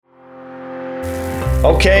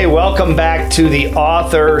Okay, welcome back to the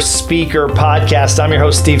Author Speaker Podcast. I'm your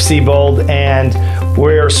host, Steve Siebold, and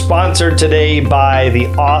we're sponsored today by the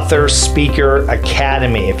Author Speaker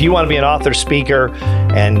Academy. If you want to be an author speaker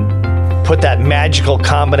and put that magical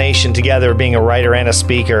combination together, being a writer and a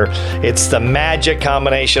speaker, it's the magic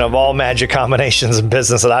combination of all magic combinations in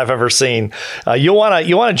business that I've ever seen. You want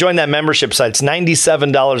to join that membership site. It's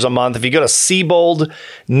 $97 a month. If you go to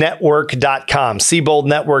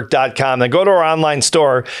SieboldNetwork.com, then go to our online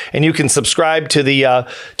store and you can subscribe to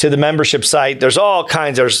the membership site. There's all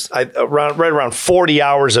kinds. There's right around 40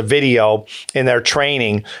 hours of video in their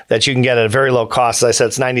training that you can get at a very low cost. As I said,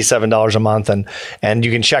 it's $97 a month, and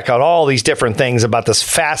you can check out all these different things about this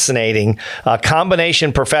fascinating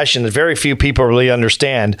combination profession that very few people really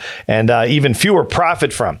understand, and even fewer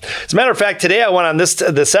profit from. As a matter of fact, today I want on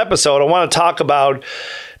this episode, I want to talk about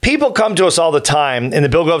people come to us all the time in the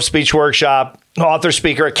Bill Gove Speech Workshop, Author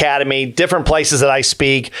Speaker Academy, different places that I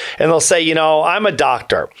speak, and they'll say, I'm a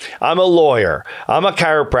doctor, I'm a lawyer, I'm a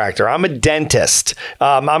chiropractor, I'm a dentist,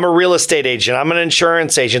 I'm a real estate agent, I'm an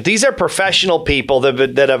insurance agent. These are professional people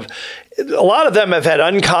that have, a lot of them have had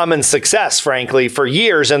uncommon success, frankly, for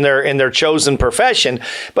years in their chosen profession,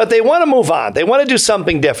 but they want to move on. They want to do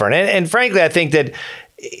something different. And frankly, I think that,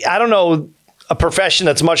 I don't know, a profession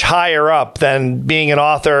that's much higher up than being an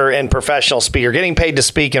author and professional speaker. Getting paid to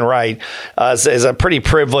speak and write is a pretty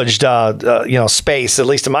privileged space, at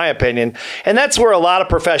least in my opinion. And that's where a lot of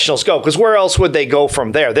professionals go, because where else would they go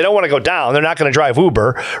from there? They don't want to go down. They're not going to drive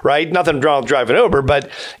Uber, right? Nothing wrong with driving Uber, but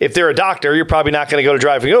if they're a doctor, you're probably not going to go to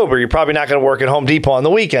driving Uber. You're probably not going to work at Home Depot on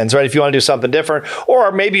the weekends, right? If you want to do something different,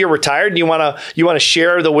 or maybe you're retired and you want to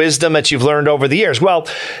share the wisdom that you've learned over the years. Well,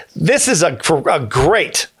 this is a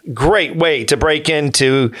great way to break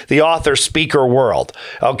into the author speaker world,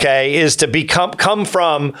 okay, is to come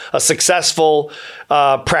from a successful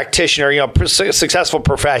practitioner, successful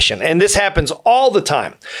profession. And this happens all the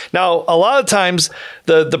time. Now, a lot of times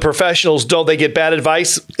the professionals they get bad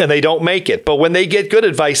advice and they don't make it. But when they get good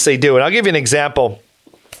advice, they do. And I'll give you an example.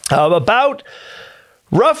 About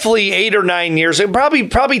roughly 8 or 9 years,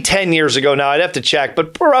 probably 10 years ago now, I'd have to check,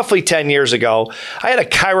 but roughly 10 years ago, I had a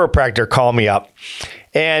chiropractor call me up.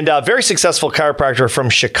 And a very successful chiropractor from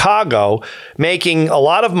Chicago, making a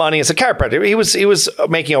lot of money as a chiropractor. He was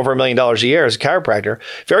making over $1 million a year as a chiropractor.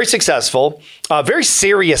 Very successful, very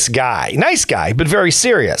serious guy, nice guy, but very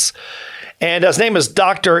serious. And his name is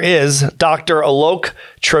Dr. Alok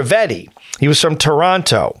Trivedi. He was from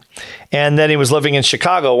Toronto. And then he was living in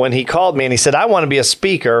Chicago when he called me and he said, I want to be a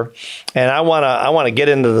speaker and I want to get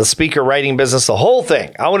into the speaker writing business, the whole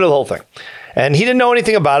thing. I want to do the whole thing. And he didn't know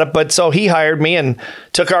anything about it, but so he hired me and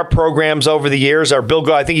took our programs over the years. Our Bill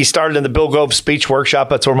Gove, I think he started in the Bill Gove Speech Workshop.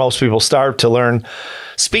 That's where most people start to learn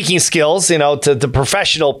speaking skills, to the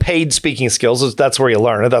professional paid speaking skills. That's where you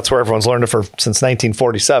learn it. That's where everyone's learned it since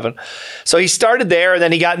 1947. So he started there, and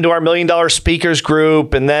then he got into our $1 Million Speakers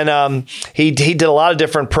group, and then he did a lot of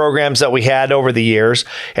different programs that we had over the years.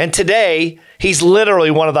 And today, he's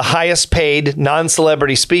literally one of the highest paid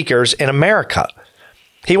non-celebrity speakers in America.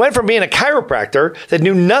 He went from being a chiropractor that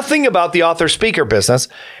knew nothing about the author speaker business,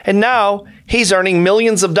 and now he's earning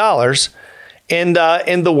millions of dollars in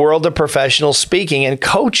the world of professional speaking and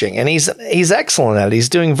coaching. And he's excellent at it. He's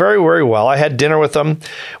doing very, very well. I had dinner with him.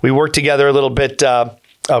 We worked together a little bit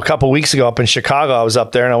a couple of weeks ago up in Chicago. I was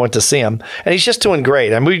up there and I went to see him, and he's just doing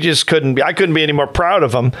great. And I couldn't be any more proud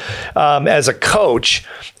of him as a coach.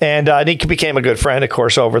 And he became a good friend, of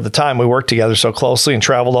course, over the time we worked together so closely and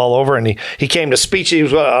traveled all over. And he came to speech. He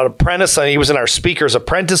was an apprentice. He was in our Speaker's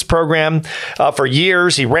Apprentice program for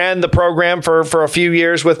years. He ran the program for a few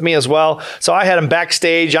years with me as well. So I had him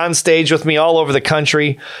backstage, on stage with me all over the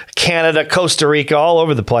country, Canada, Costa Rica, all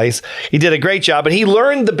over the place. He did a great job, and he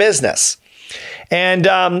learned the business.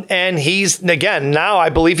 And he's, again, now I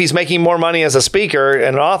believe he's making more money as a speaker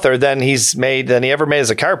and an author than he ever made as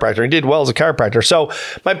a chiropractor. He did well as a chiropractor. So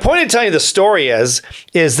my point in telling you the story is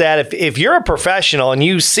that if you're a professional and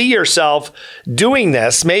you see yourself doing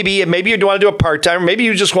this, maybe you want to do a part-time, maybe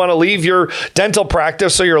you just want to leave your dental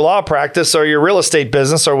practice or your law practice or your real estate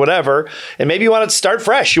business or whatever, and maybe you want to start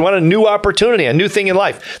fresh. You want a new opportunity, a new thing in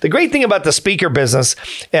life. The great thing about the speaker business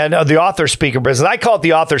and the author speaker business, I call it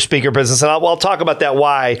the author speaker business, and I'll talk about that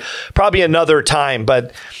why probably another time,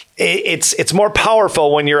 but it's more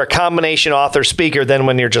powerful when you're a combination author speaker than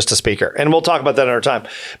when you're just a speaker. And we'll talk about that another time.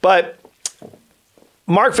 But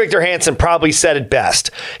Mark Victor Hansen probably said it best.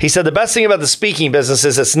 He said, the best thing about the speaking business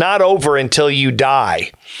is it's not over until you die.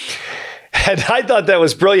 And I thought that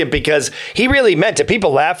was brilliant because he really meant it.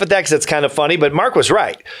 People laugh at that because it's kind of funny, but Mark was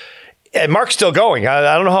right. And Mark's still going.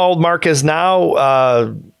 I don't know how old Mark is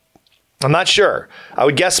now. I'm not sure. I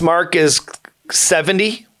would guess Mark is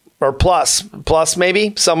 70 or plus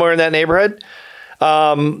maybe, somewhere in that neighborhood.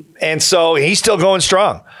 And so he's still going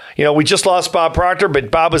strong. We just lost Bob Proctor,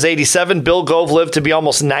 but Bob was 87. Bill Gove lived to be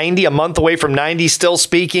almost 90, a month away from 90, still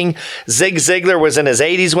speaking. Zig Ziglar was in his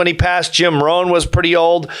 80s when he passed. Jim Rohn was pretty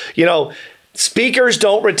old. Speakers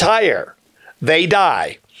don't retire. They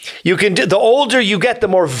die. The older you get, the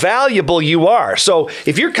more valuable you are. So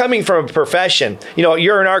if you're coming from a profession,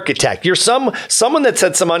 you're an architect, you're someone that's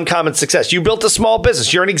had some uncommon success. You built a small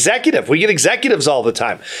business. You're an executive. We get executives all the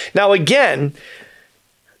time. Now, again,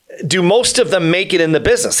 do most of them make it in the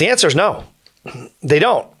business? The answer is no, they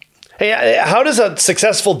don't. Hey, how does a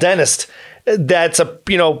successful dentist that's a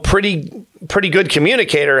pretty good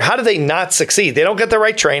communicator, how do they not succeed? They don't get the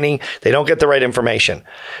right training. They don't get the right information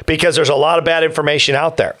because there's a lot of bad information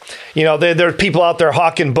out there. There are people out there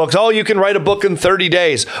hawking books. Oh, you can write a book in 30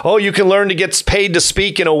 days. Oh, you can learn to get paid to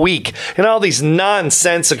speak in a week. And all these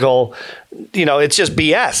nonsensical, it's just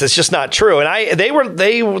BS. It's just not true. And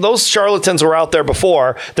those charlatans were out there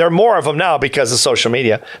before. There are more of them now because of social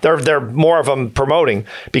media. There are more of them promoting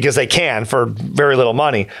because they can for very little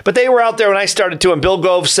money. But they were out there when I started to, and Bill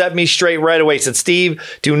Gove set me straight right away. He said, Steve,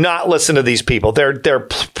 do not listen to these people. They're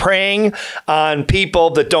preying on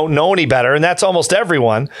people that don't know any better. And that's almost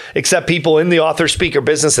everyone except people in the author speaker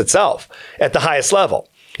business itself at the highest level.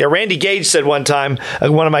 Yeah, Randy Gage said one time,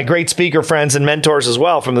 one of my great speaker friends and mentors as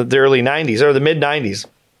well from the early 90s or the mid 90s.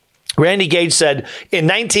 Randy Gage said in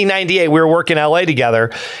 1998, we were working in LA together,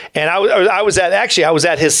 and I was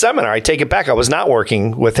at his seminar. I take it back. I was not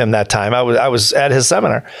working with him that time. I was at his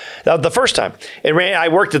seminar the first time, and I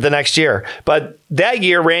worked it the next year. But that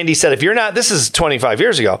year, Randy said, this is 25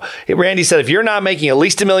 years ago. Randy said, if you're not making at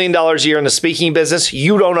least $1 million a year in the speaking business,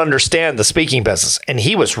 you don't understand the speaking business. And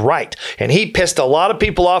he was right. And he pissed a lot of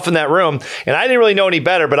people off in that room. And I didn't really know any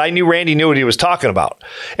better, but I knew Randy knew what he was talking about.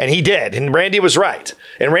 And he did. And Randy was right.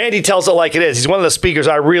 And Randy tells it like it is. He's one of the speakers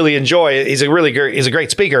I really enjoy. He's a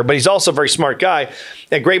great speaker, but he's also a very smart guy,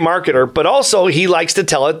 a great marketer, but also he likes to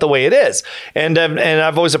tell it the way it is. And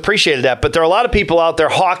I've always appreciated that. But there are a lot of people out there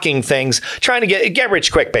hawking things, trying to get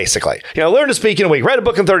rich quick, basically. Learn to speak in a week, write a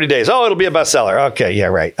book in 30 days. Oh, it'll be a bestseller. Okay, yeah,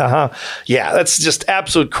 right. Yeah, that's just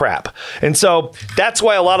absolute crap. And so that's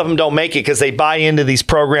why a lot of them don't make it, because they buy into these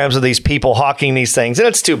programs of these people hawking these things. And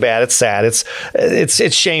it's too bad. It's sad.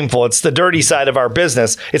 It's shameful. It's the dirty side of our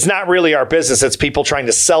business. It's not really our business. It's people trying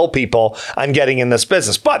to sell people on getting in this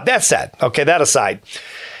business. But that said, okay, that aside,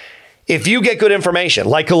 if you get good information,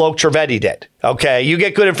 like Alok Trivedi did, okay, you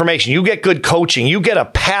get good information, you get good coaching, you get a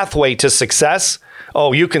pathway to success,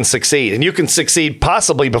 you can succeed. And you can succeed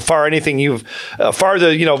possibly before anything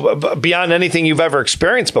beyond anything you've ever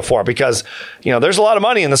experienced before, because, there's a lot of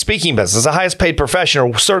money in the speaking business. It's the highest paid profession,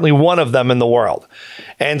 or certainly one of them in the world.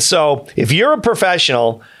 And so if you're a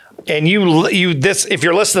professional, and if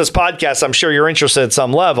you're listening to this podcast, I'm sure you're interested at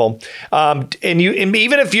some level. And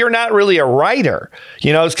even if you're not really a writer,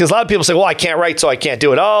 it's because a lot of people say, well, I can't write, so I can't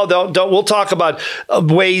do it. Oh, don't. We'll talk about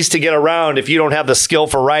ways to get around if you don't have the skill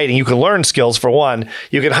for writing. You can learn skills for one.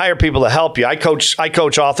 You can hire people to help you. I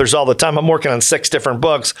coach authors all the time. I'm working on 6 different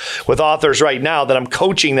books with authors right now that I'm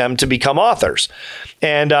coaching them to become authors.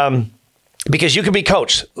 And, because you can be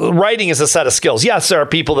coached. Writing is a set of skills. Yes, there are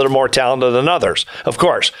people that are more talented than others, of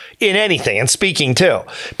course, in anything, and speaking too.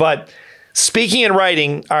 But speaking and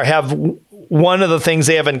writing have one of the things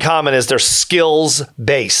they have in common is they're skills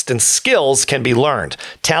based, and skills can be learned.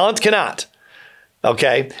 Talent cannot,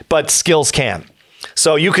 okay, but skills can.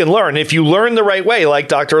 So you can learn if you learn the right way, like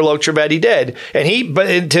Dr. Alok Trivedi did. And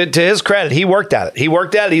but to his credit, he worked at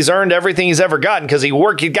it. He's earned everything he's ever gotten because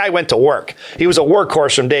the guy went to work. He was a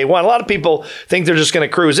workhorse from day one. A lot of people think they're just going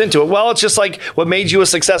to cruise into it. Well, it's just like what made you a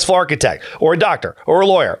successful architect or a doctor or a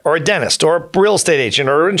lawyer or a dentist or a real estate agent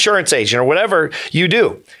or an insurance agent or whatever you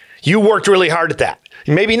do. You worked really hard at that.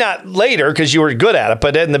 Maybe not later because you were good at it,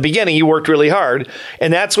 but in the beginning, you worked really hard.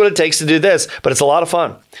 And that's what it takes to do this. But it's a lot of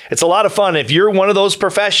fun. It's a lot of fun. If you're one of those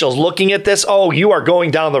professionals looking at this, you are going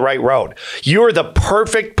down the right road. You're the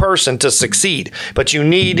perfect person to succeed. But you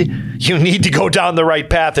need to go down the right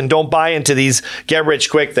path and don't buy into these get rich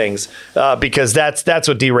quick things because that's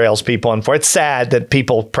what derails people. And it's sad that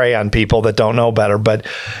people prey on people that don't know better. But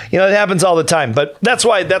it happens all the time. But that's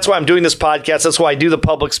why I'm doing this podcast. That's why I do the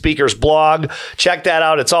Public Speakers blog. Check that that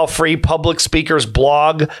out. It's all free.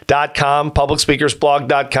 Publicspeakersblog.com.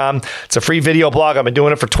 Publicspeakersblog.com. It's a free video blog. I've been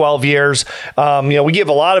doing it for 12 years. We give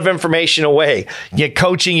a lot of information away. You get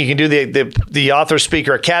coaching. You can do the Author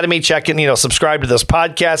Speaker Academy. Check in, subscribe to this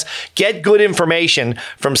podcast. Get good information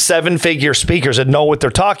from 7-figure speakers that know what they're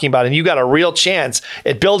talking about. And you got a real chance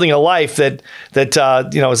at building a life that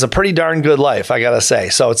is a pretty darn good life, I got to say.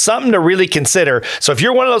 So it's something to really consider. So if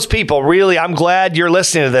you're one of those people, really, I'm glad you're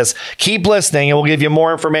listening to this. Keep listening, and we'll give you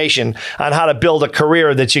more information on how to build a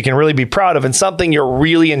career that you can really be proud of and something you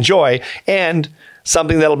really enjoy, and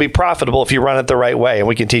something that'll be profitable if you run it the right way, and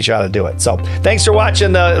we can teach you how to do it. So thanks for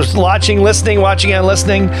watching the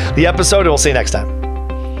episode, and we'll see you next time.